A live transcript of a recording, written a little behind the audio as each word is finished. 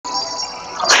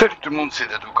Salut tout le monde, c'est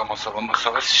Dado, comment ça va? Moi ça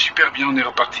va super bien, on est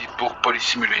reparti pour Police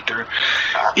Simulator.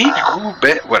 Et du coup,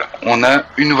 ben voilà, on a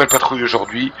une nouvelle patrouille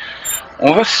aujourd'hui.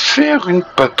 On va se faire une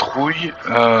patrouille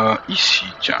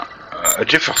ici, tiens, à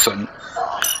Jefferson,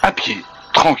 à pied,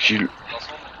 tranquille,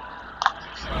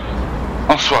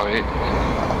 en soirée,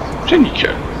 c'est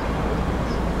nickel.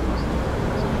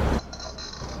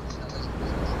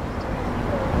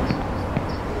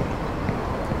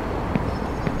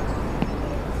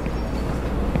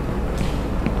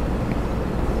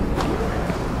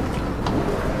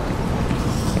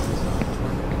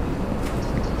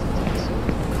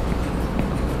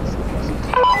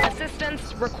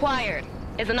 Required.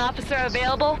 Is an officer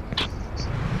available?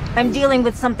 I'm dealing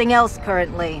with something else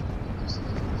currently.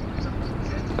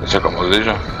 Ça commence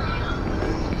déjà.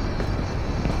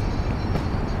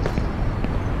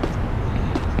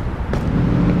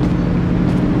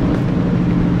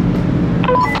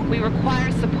 We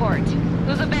require support.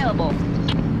 Who's available?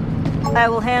 I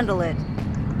will handle it.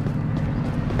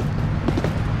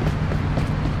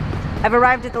 I've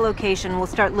arrived at the location. We'll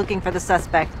start looking for the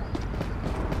suspect.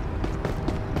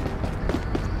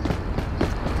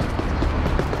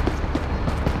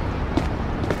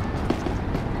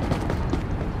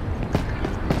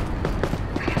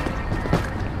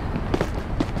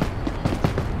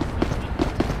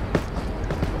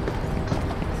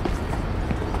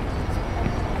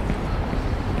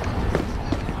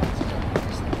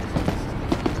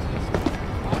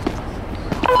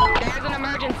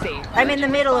 I'm in the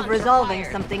middle of resolving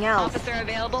something else. Officer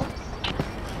available?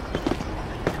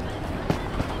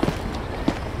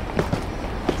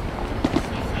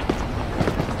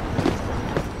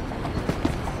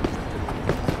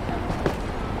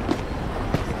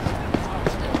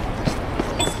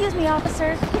 Excuse me,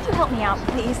 officer. Could you help me out,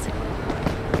 please?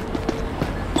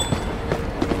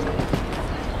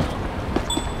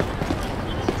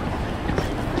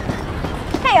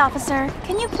 Hey, officer.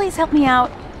 Can you please help me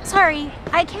out? Sorry,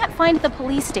 I can't find the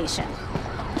police station.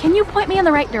 Can you point me in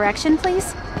the right direction,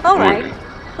 please? All right.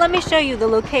 Let me show you the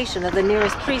location of the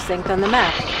nearest precinct on the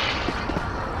map.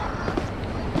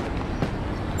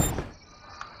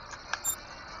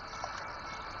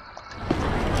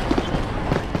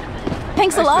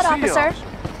 Thanks a lot, officer.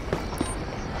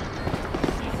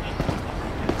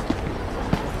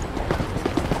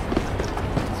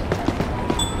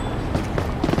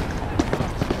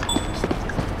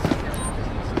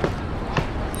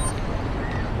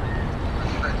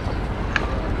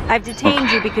 I've detained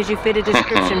you because you fit a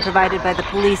description provided by the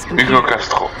police computer.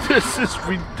 This is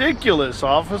ridiculous,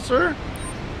 officer.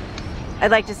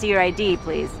 I'd like to see your ID,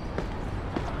 please.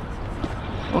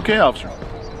 Okay, officer.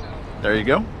 There you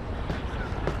go.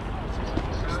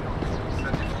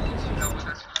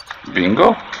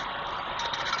 Bingo.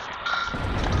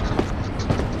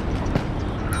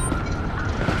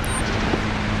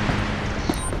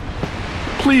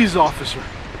 Please, officer.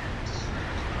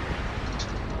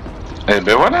 Eh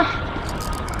ben voilà.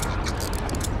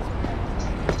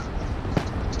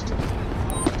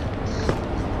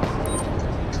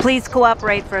 Please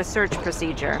cooperate for a search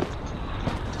procedure.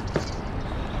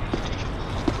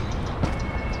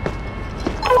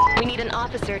 We need an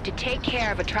officer to take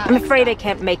care of a traffic I'm afraid I stop.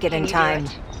 can't make it in time.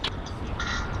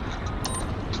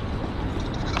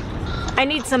 I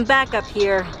need some backup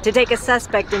here to take a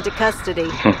suspect into custody.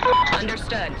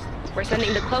 Understood. We're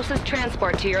sending the closest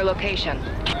transport to your location.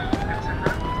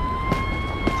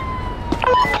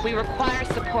 We require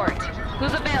support.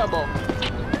 Who's available?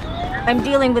 I'm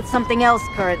dealing with something else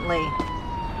currently.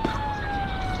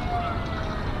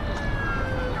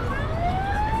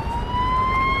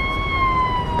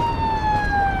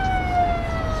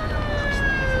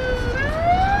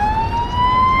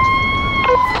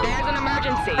 There's an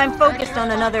emergency. I'm focused on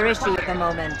another issue at the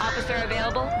moment. Officer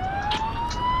available?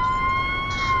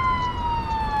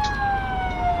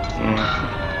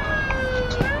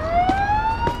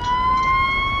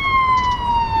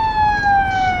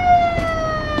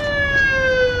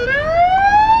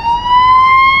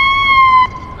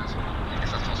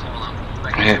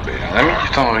 Eh ben, on a mis du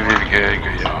temps à arriver le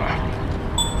gaillard.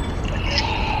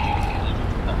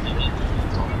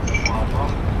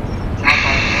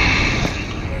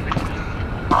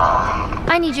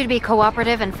 I need you to be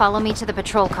cooperative and follow me to the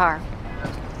patrol car.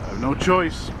 I have no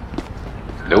choice.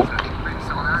 Nope.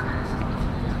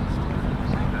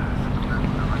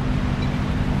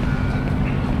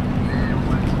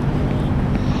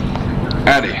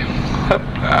 Allez, hop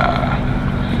là.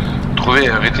 Trouver et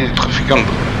arrêter les trafiquants de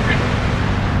drogue.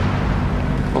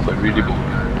 Oh bah lui il est beau.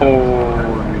 Oh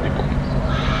lui il est beau.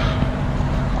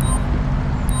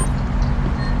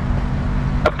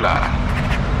 Hop là.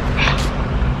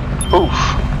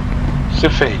 Ouf. C'est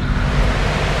fait.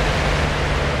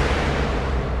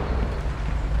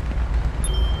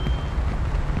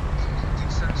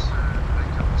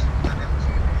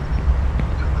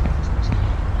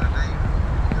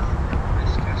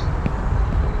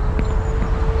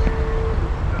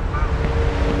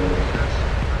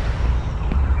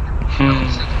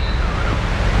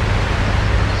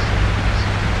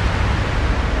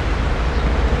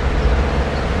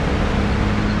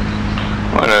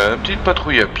 Voilà, petite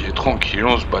patrouille à pied, tranquille,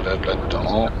 on se balade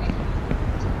là-dedans.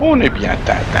 On est bien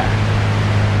tata.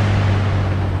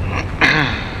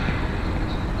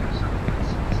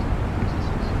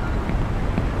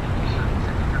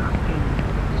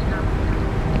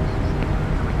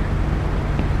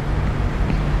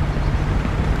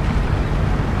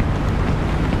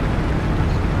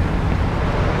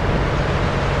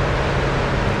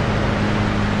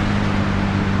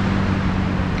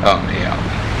 Oh merde.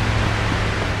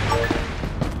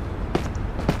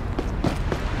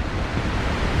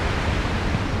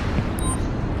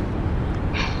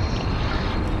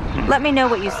 Let me know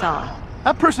what you saw.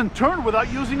 That person turned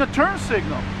without using a turn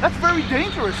signal. That's very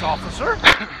dangerous, officer.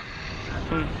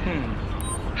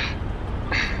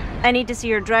 I need to see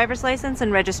your driver's license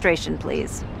and registration,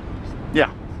 please.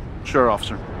 Yeah, sure,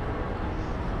 officer.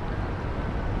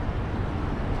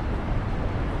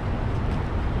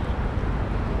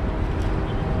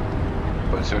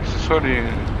 Pas sûr que ce soit les...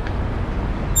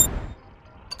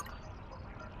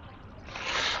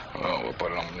 On va pas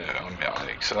l'emmener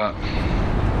avec ça.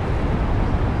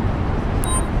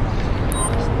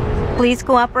 Please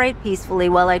cooperate peacefully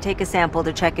while I take a sample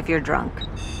to check if you're drunk.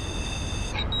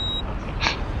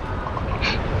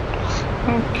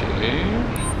 Okay.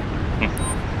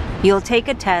 You'll take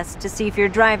a test to see if you're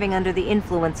driving under the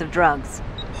influence of drugs.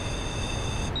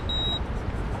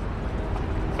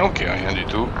 Ok, rien du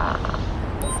tout.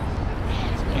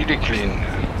 Il est clean.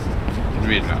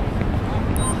 Lui là.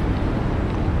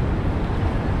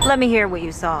 Let me hear what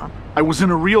you saw. I was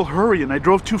in a real hurry and I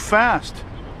drove too fast.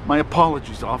 My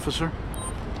apologies, officer.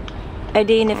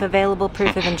 ID and if available,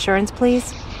 proof of insurance,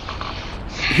 please.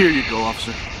 Here you go,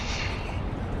 officer.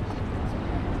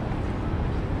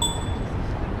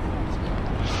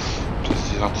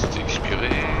 Pièce d'identité expirée.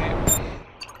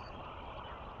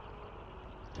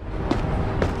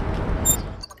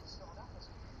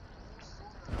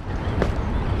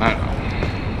 Alors.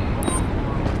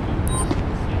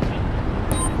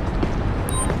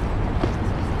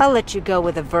 I'll let you go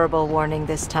with a verbal warning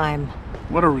this time.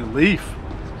 What a relief.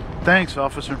 Thanks,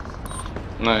 officer.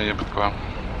 Non, y a pas de quoi.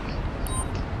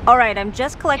 All right, I'm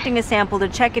just collecting a sample to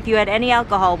check if you had any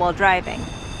alcohol while driving.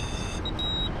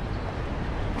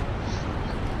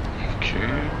 Ok.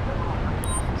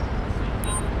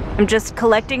 I'm just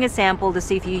collecting a sample to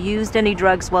see if you used any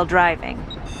drugs while driving.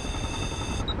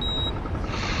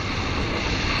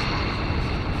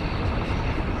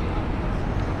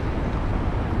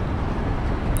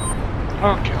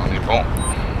 Ok, on est bon.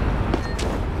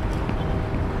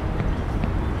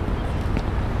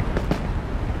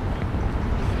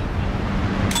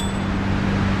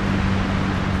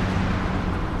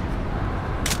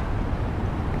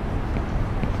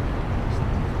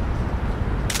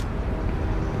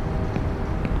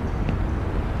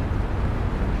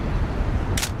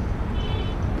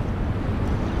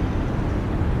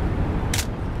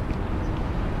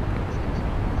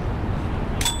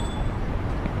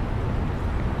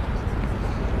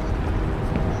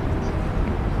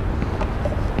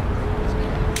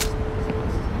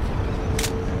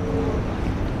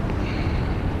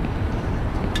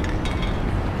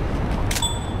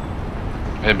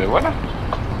 Eh ben voilà.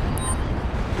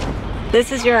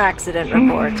 This is your accident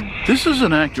report. This is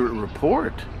an accurate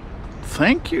report.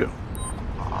 Thank you.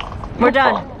 We're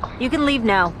done. You can leave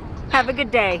now. Have a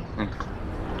good day.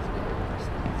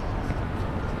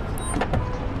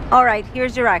 All right,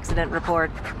 here's your accident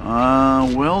report.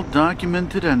 Well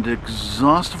documented and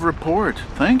exhaustive report.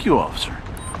 Thank you, officer.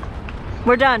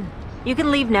 We're done. You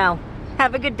can leave now.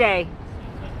 Have a good day.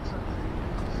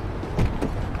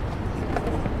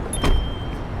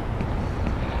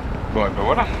 Bon, et ben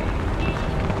voilà.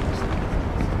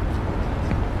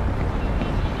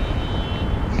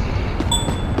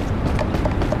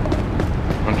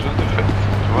 Bonne chose de faite,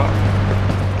 tu vois.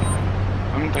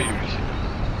 Même ta gueule ici.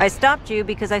 I stopped you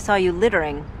because I saw you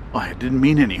littering. I didn't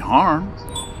mean any harm.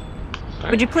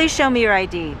 Would you please show me your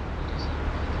ID?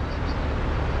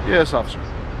 Yes, officer.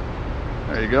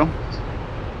 There you go.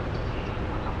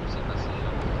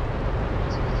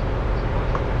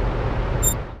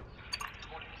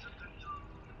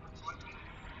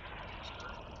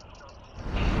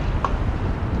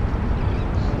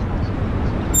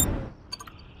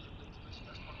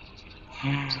 I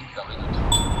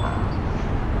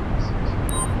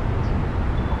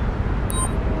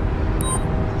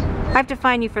have to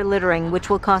fine you for littering, which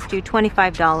will cost you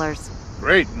 $25.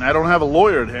 Great, and I don't have a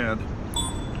lawyer at hand.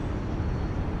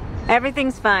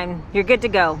 Everything's fine. You're good to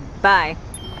go. Bye.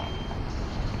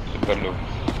 C'est pas l'eau.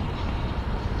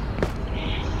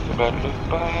 C'est pas le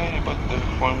pain, botte de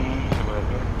foin. C'est pas le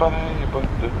pain,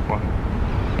 botte de foin.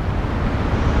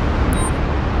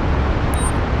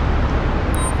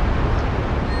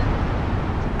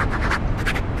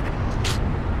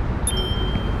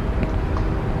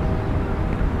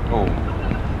 Oh.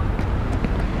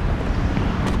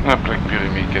 La plaque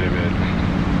pyrémique, elle est belle.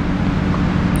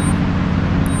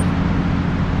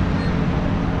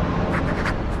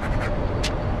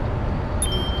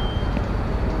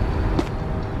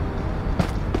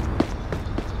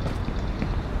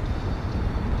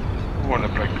 Oh, la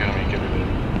plaque pyrémique, elle est belle.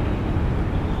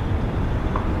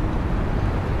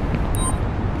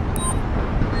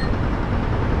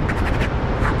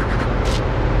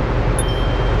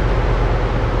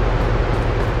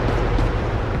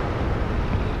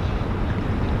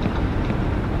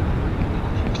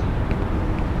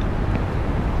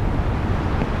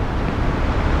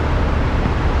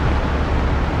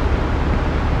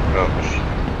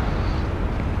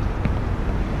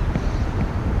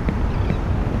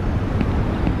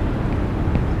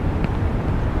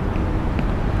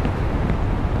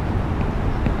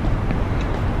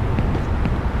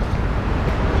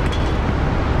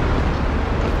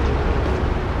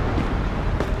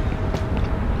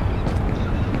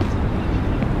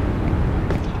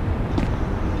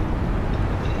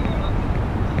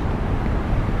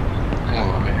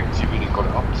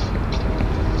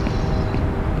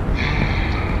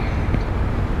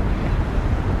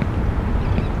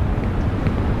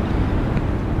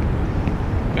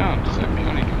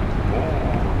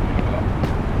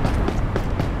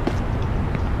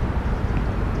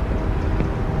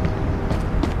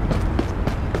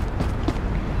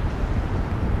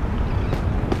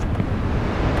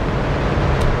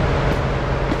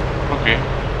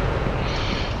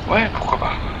 Ouais, pourquoi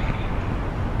pas.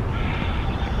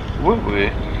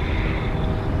 Ouais.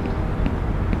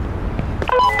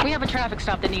 We have a traffic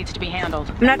stop that needs to be handled.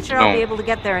 I'm not sure I'll be No. able to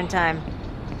get there in time.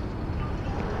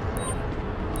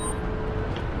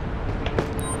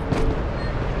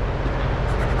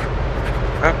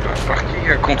 Hop, parking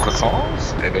à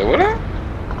contresens. Et ben voilà.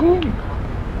 Cool.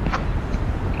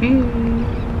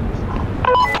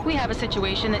 We have a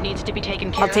situation that needs to be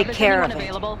taken care I'll take of. Is care anyone of it.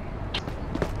 available?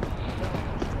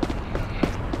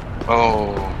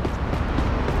 Oh.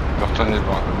 Retenez le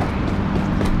bras.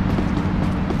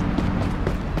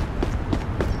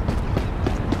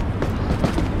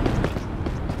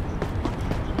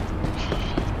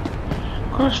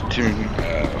 Costume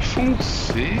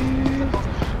foncé,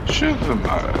 cheveux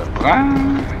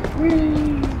bruns,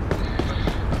 oui.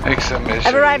 Avec sa mèche.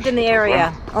 I've arrived in the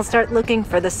area. I'll start looking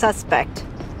for the suspect.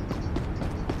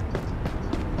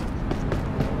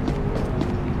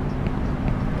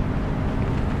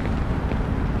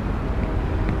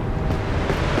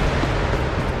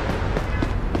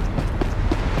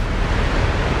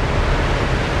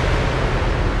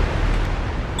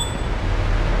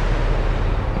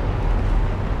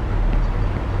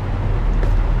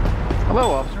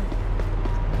 Hello, officer.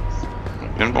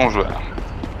 Bien le bonjour.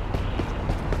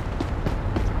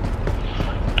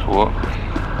 Toi.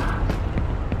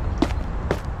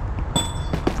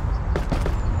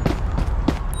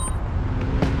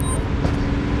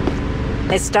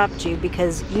 I stopped you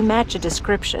because you match a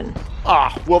description.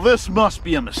 Ah, well, this must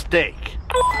be a mistake.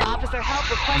 Officer,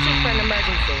 help requested for an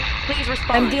emergency. Please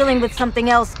respond. I'm dealing with something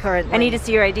else currently. I need to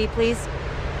see your ID, please.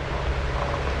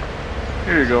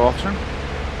 Here you go, officer.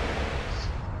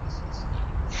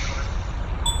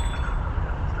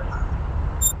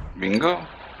 Bingo. I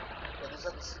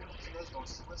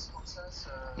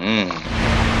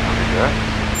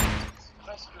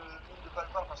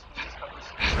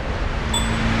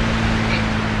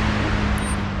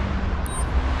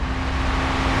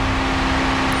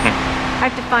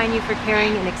have to fine you for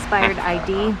carrying an expired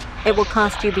ID. It will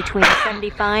cost you between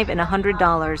 $75 and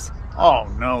 $100. Oh,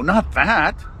 no, not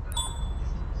that.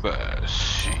 Bah,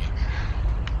 si.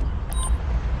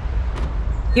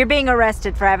 You're being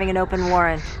arrested for having an open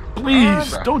warrant.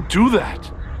 Please, don't do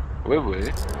that.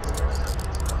 Ouais.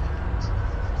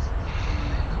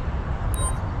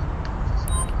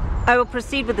 I will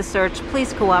proceed with the search.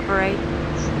 Please cooperate. Ok.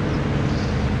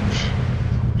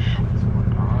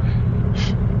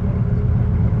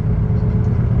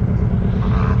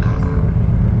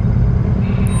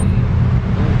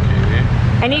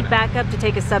 I need backup to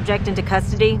take a subject into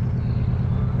custody.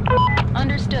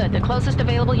 Understood. The closest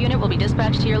available unit will be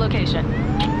dispatched to your location.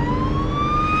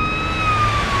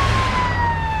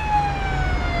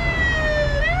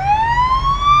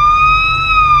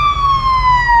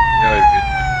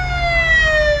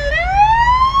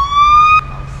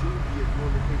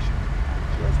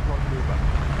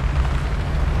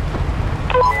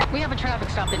 We have a traffic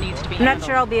stop that needs to be I'm not handled.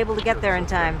 sure I'll be able to get there in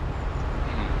time.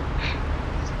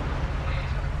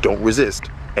 Don't resist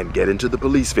and get into the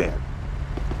police van.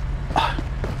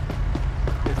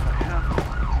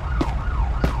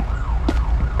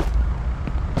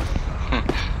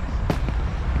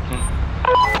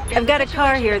 I've got a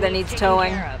car here that needs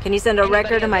towing. Can you send a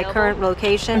record of my current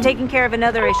location? I'm taking care of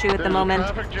another issue at the moment.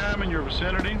 There's a traffic jam in your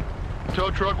vicinity.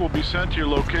 Tow truck will be sent to your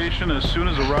location as soon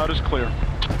as the route is clear.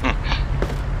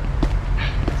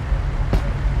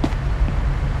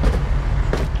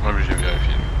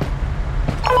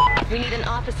 We need an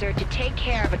officer to take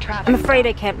care of a traffic I'm afraid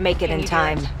I stop. can't make it Can in you do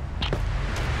time. it?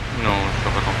 Non, je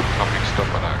peux pas tenter le trafic stop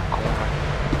à la con.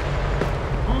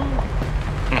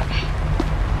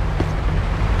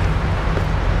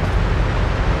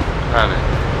 Allez.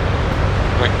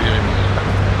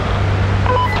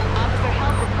 Officer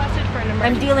help requested for an emergency.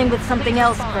 I'm dealing with something Please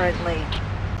else respond. currently.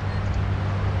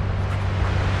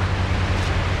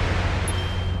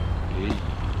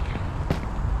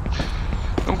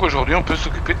 Donc aujourd'hui, on peut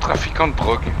s'occuper de trafiquants de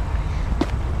drogue.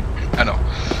 Alors,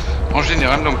 en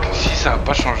général, donc ici, ça n'a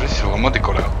pas changé, c'est vraiment des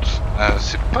call-outs.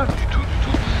 C'est pas du tout.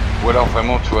 Ou alors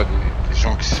vraiment, tu vois, des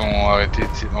gens qui sont arrêtés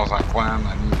dans un coin,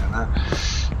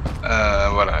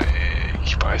 voilà, et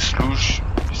qui paraissent louches.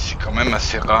 C'est quand même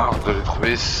assez rare de les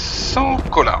trouver sans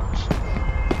call-out.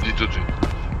 Dis tout de suite.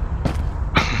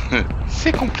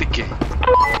 C'est compliqué.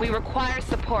 We require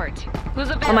support. Who's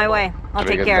On available? my way. I'll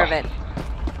take care of it.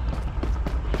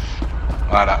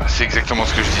 Voilà, c'est exactement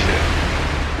ce que je disais.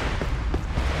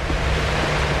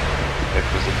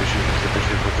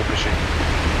 Faut se dépêcher.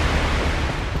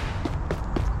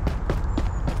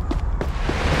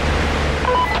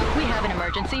 We have an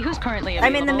emergency. Who's currently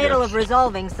available? I'm in the middle of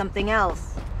resolving something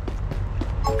else.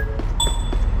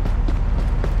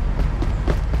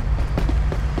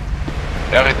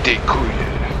 Arrête tes couilles.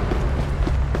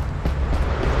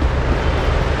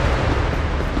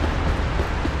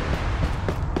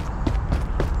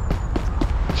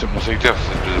 C'est mon secteur,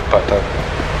 c'est de patate.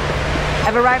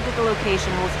 I've arrived at the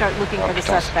location. We'll start looking Ah for the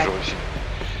putain, c'est suspect. toujours ici.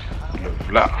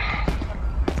 Là.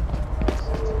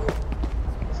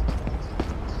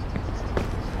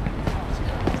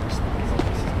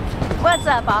 What's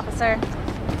up, officer?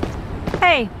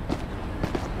 Hey,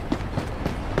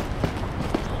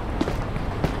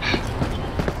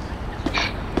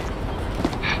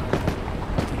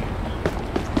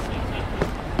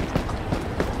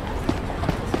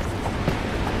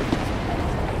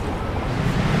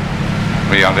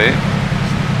 Regardez.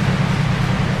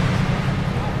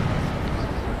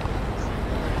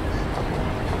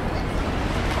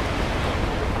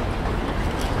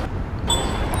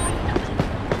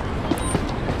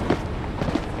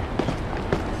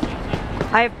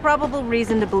 I have probable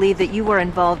reason to believe that you were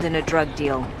involved in a drug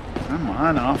deal. Come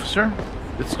on, officer.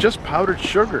 It's just powdered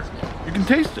sugar. You can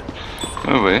taste it.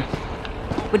 Ah ouais.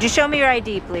 Would you show me your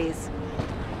ID, please?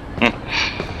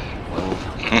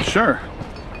 Sure.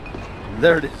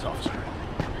 There it is, officer.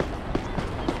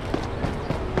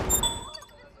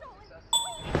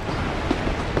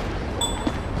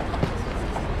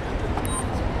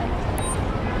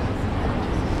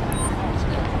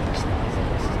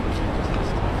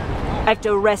 I have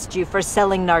to arrest you for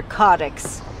selling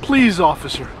narcotics. Please,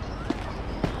 officer.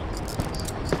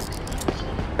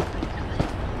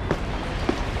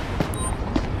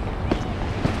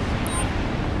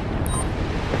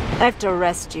 I have to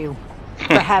arrest you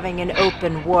for having an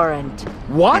open warrant.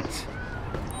 What?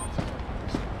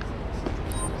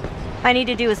 I need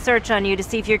to do a search on you to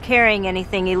see if you're carrying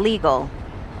anything illegal.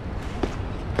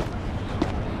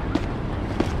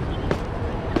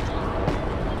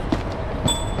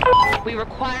 We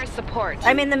require support.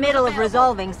 I'm in the middle of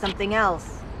resolving something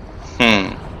else.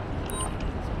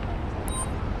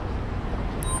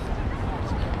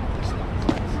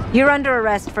 You're under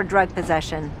arrest for drug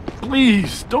possession.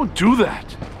 Please, don't do that.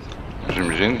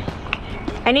 J'imagine.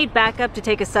 I need backup to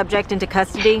take a subject into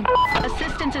custody.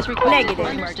 Assistance is required. Negative.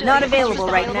 for emergency. Not available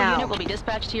The right available now. Unit will be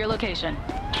dispatched to your location.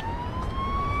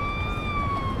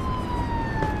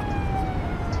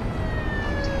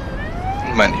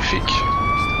 Magnifique.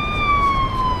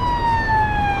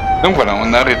 Donc voilà,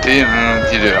 on a arrêté un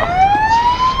dealer.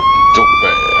 Donc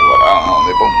ben, voilà, on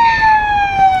est bon.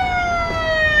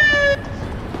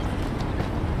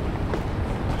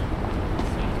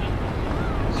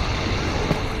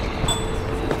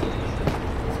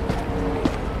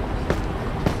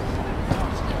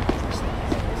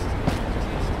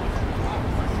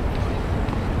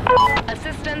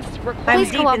 I'm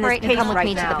Please deep in cooperate this and come case with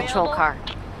me right to the now. patrol car.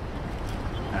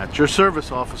 At your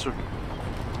service, officer.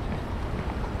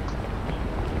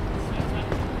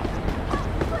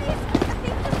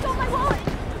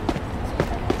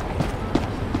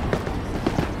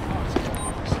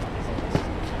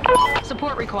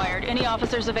 Support required. Any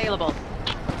officers available?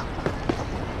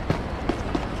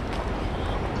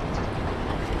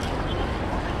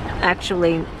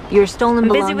 Actually, your stolen I'm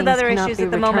busy belongings with other cannot issues be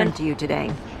at the returned moment. to you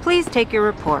today. Please take your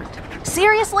report.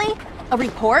 Seriously? A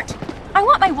report? I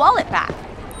want my wallet back.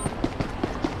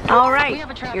 All We right, have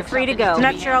a traffic you're free to stop that go.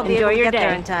 needs to be Not sure I'll be Enjoy able to your get there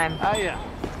day. in time. Ah, yeah.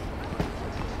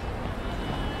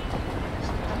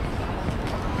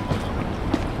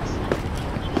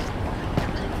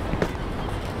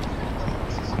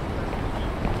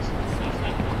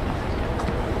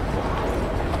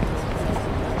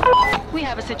 We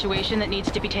have a situation that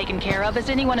needs to be taken care of. Is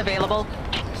anyone available?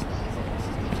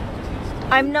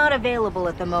 I'm not available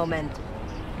at the moment.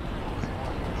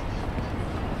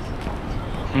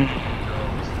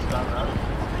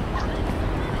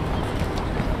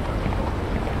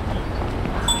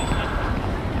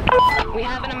 We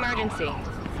have an emergency.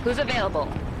 Who's available?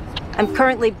 I'm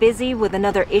currently busy with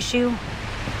another issue.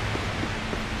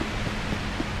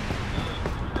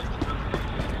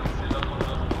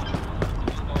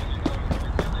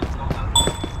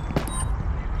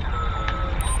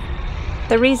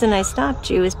 The reason I stopped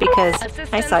you is because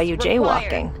I saw you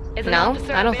jaywalking. No,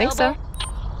 I don't think so.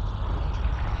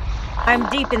 I'm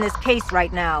deep in this case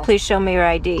right now. Please show me your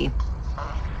ID.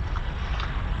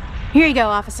 Here you go,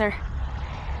 officer.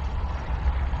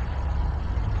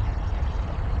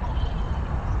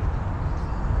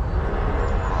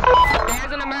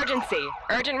 There's an emergency.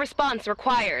 Urgent response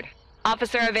required.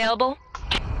 Officer available?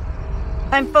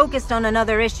 I'm focused on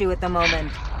another issue at the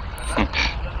moment.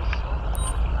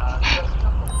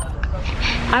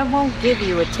 I won't give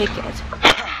you a ticket.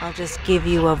 I'll just give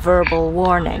you a verbal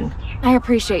warning. I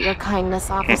appreciate your kindness,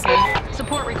 officer.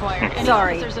 Support required. Any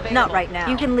Sorry, officers available? not right now.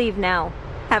 You can leave now.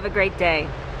 Have a great day.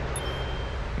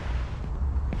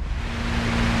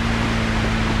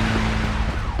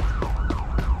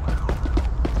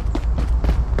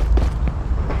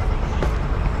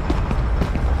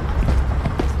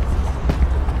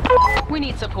 We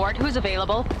need support. Who's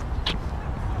available?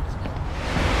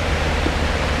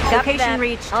 Location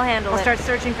reached. I'll handle I'll it. start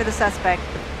searching for the suspect.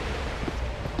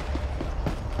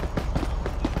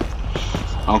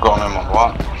 Encore au même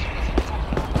endroit.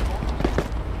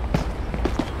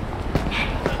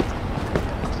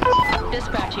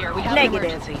 Dispatch here. We have Negative.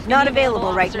 an emergency. Not Any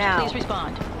available right officers, now. Please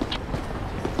respond.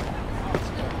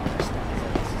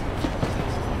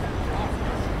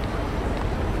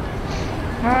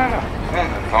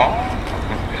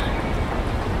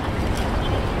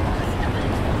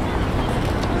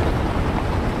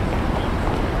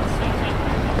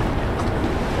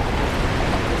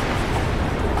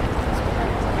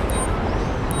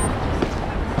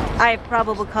 I have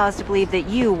probable cause to believe that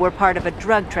you were part of a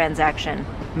drug transaction.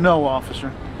 No,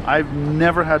 officer. I've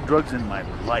never had drugs in my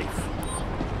life.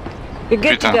 You're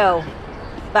good to Putain. go.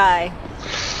 Bye.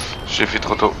 J'ai fait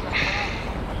trop tôt.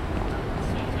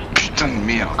 Putain de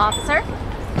merde. Officer?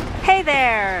 Hey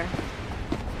there!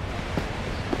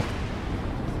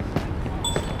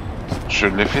 Je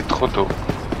l'ai fait trop tôt.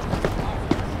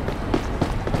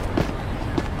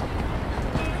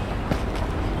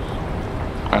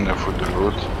 Rien à foutre de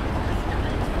l'autre.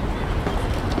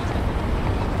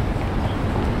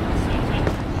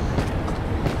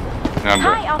 Merde,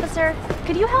 Hi, officer.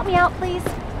 Could you help me out, please?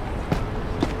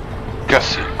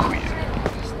 cassé les couilles.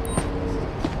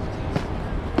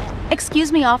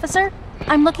 Excuse me, officer.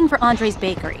 I'm looking for Andre's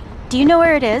bakery. Do you know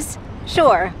where it is?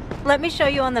 Sure. Let me show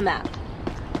you on the map.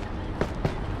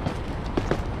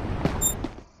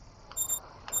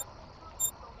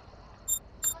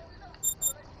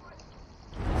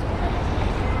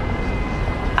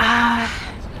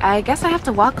 I guess I have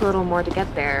to walk a little more to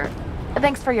get there.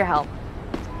 Thanks for your help.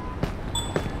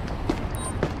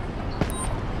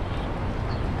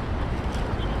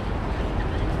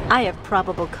 I have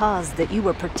probable cause that you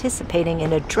were participating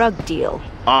in a drug deal.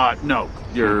 No,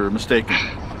 you're mistaken.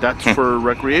 That's for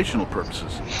recreational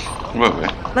purposes. Ouais,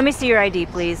 ouais. Let me see your ID,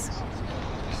 please.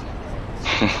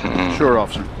 Sure,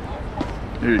 officer.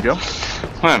 Here you go.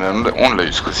 Ouais, mais on l'a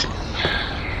eu ce coup-ci.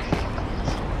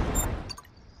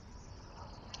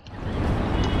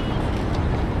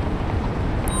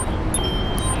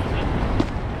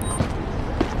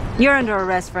 You're under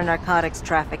arrest for narcotics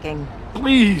trafficking.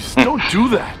 Please, don't do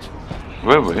that.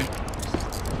 Ouais, ouais.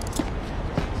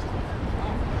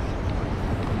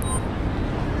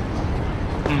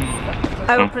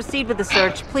 I will proceed with the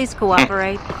search. Please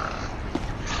cooperate.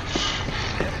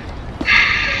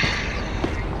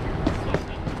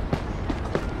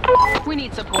 We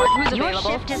need support. Who's Your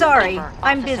available? shift is Sorry, over,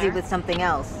 I'm busy with something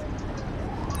else.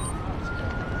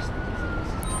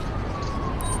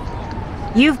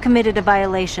 You've committed a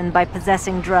violation by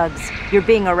possessing drugs. You're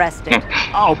being arrested.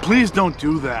 Oh, please don't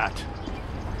do that.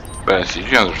 Bah si, je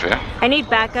viens de le faire. I need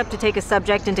backup to take a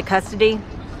subject into custody.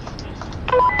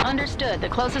 Understood. The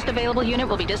closest available unit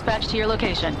will be dispatched to your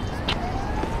location.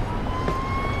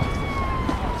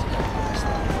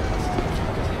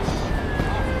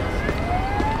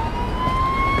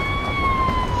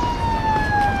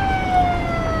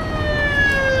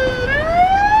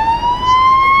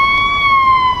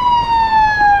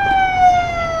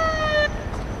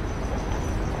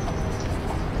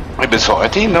 Eh ben ça aurait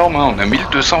été énorme, hein. On a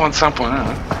 1225 points. Hein.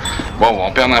 Bon, on va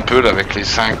en perdre un peu là avec les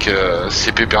 5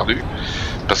 CP perdus.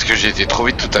 Parce que j'ai été trop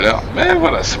vite tout à l'heure. Mais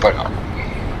voilà, c'est pas grave.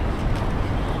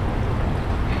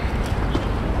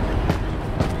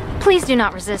 Please do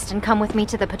not resist and come with me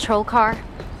to the patrol car.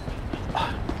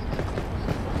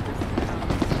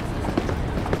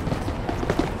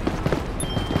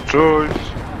 Choice.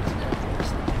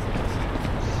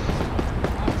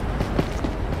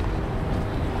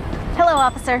 Hello,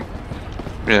 officer.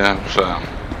 Bien, ça.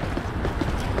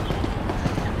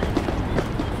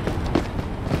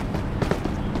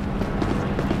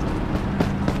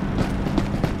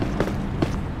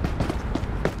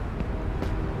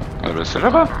 Ah ben c'est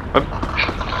là-bas. Hop.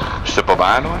 C'est pas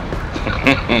mal,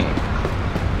 ouais.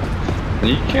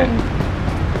 Nickel.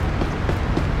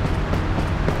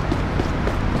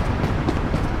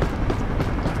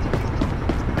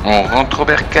 On rentre au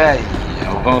bercail.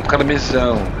 On rentre à la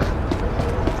maison.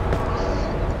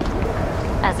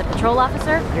 As a patrol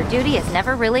officer, your duty is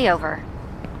never really over.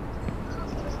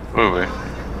 Oui, oui.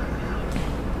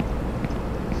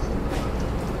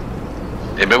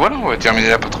 Et ben voilà, on va terminer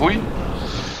la patrouille.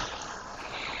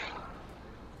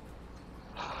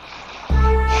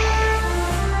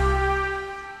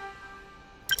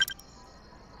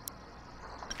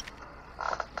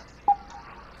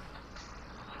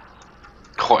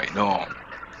 Oh, énorme.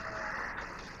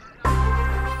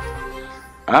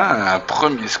 Ah, un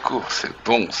premier secours, c'est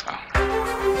bon ça.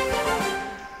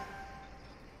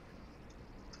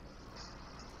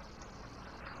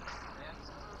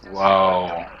 Waouh.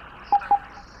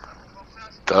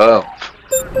 Top.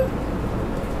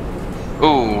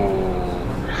 Oh.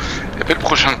 Et puis le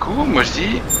prochain coup, moi je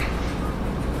dis,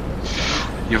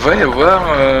 il va y avoir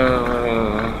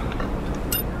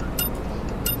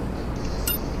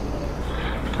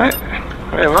ouais,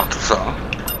 il va y avoir tout ça. Hein.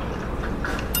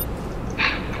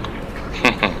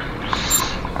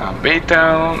 Un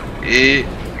Baytown et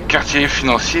quartier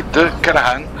financier de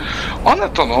Callahan. En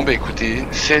attendant, bah écoutez,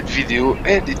 cette vidéo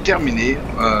elle est terminée.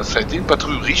 Ça a été une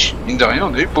patrouille riche, mine de rien,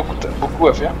 on a eu beaucoup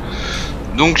à faire.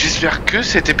 Donc j'espère que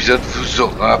cet épisode vous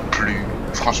aura plu,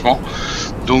 franchement.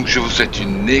 Donc je vous souhaite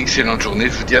une excellente journée.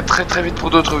 Je vous dis à très très vite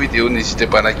pour d'autres vidéos. N'hésitez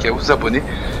pas à liker, à vous abonner,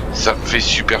 ça me fait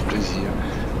super plaisir.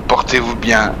 Portez-vous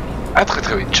bien, à très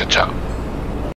très vite, ciao ciao.